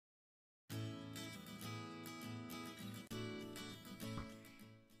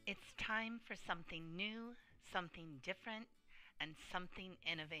time for something new, something different, and something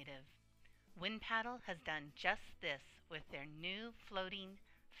innovative. WindPaddle has done just this with their new floating,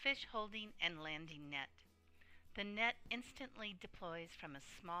 fish holding, and landing net. The net instantly deploys from a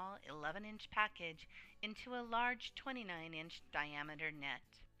small 11-inch package into a large 29-inch diameter net.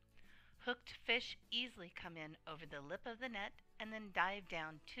 Hooked fish easily come in over the lip of the net and then dive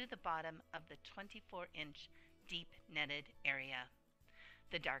down to the bottom of the 24-inch deep netted area.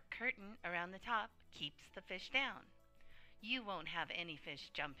 The dark curtain around the top keeps the fish down. You won't have any fish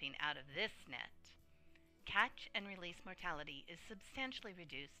jumping out of this net. Catch and release mortality is substantially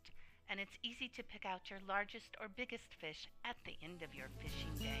reduced, and it's easy to pick out your largest or biggest fish at the end of your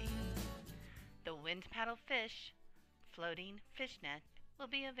fishing day. The WindPaddle Fish floating fish net will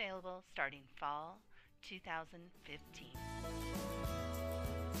be available starting fall 2015.